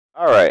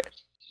Alright,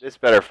 this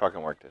better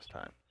fucking work this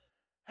time.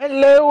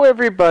 Hello,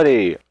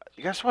 everybody!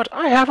 Guess what?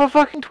 I have a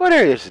fucking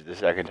Twitter! This is the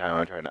second time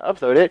I'm trying to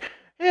upload it,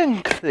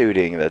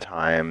 including the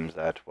times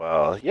that,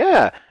 well,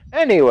 yeah.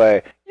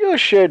 Anyway, you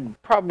should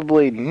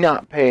probably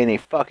not pay any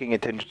fucking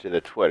attention to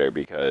the Twitter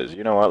because,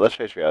 you know what? Let's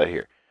face reality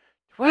here.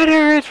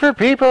 Twitter is for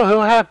people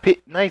who have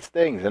nice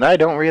things, and I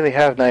don't really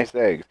have nice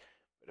things.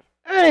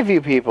 Any of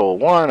you people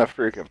want to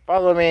freaking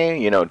follow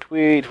me,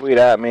 tweet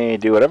at me,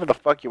 do whatever the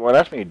fuck you want,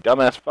 ask me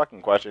dumbass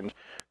fucking questions,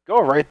 go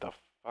right the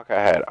fuck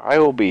ahead. I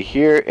will be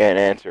here and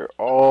answer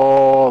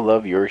all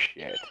of your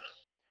shit.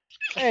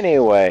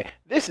 Anyway,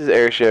 this is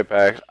Airship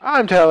X.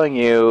 I'm telling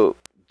you,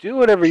 do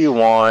whatever you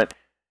want,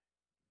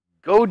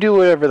 go do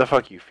whatever the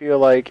fuck you feel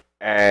like,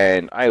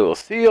 and I will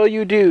see all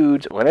you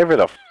dudes whenever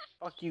the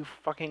fuck you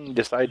fucking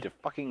decide to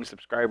fucking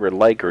subscribe or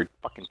like or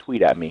fucking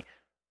tweet at me.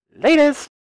 Latest!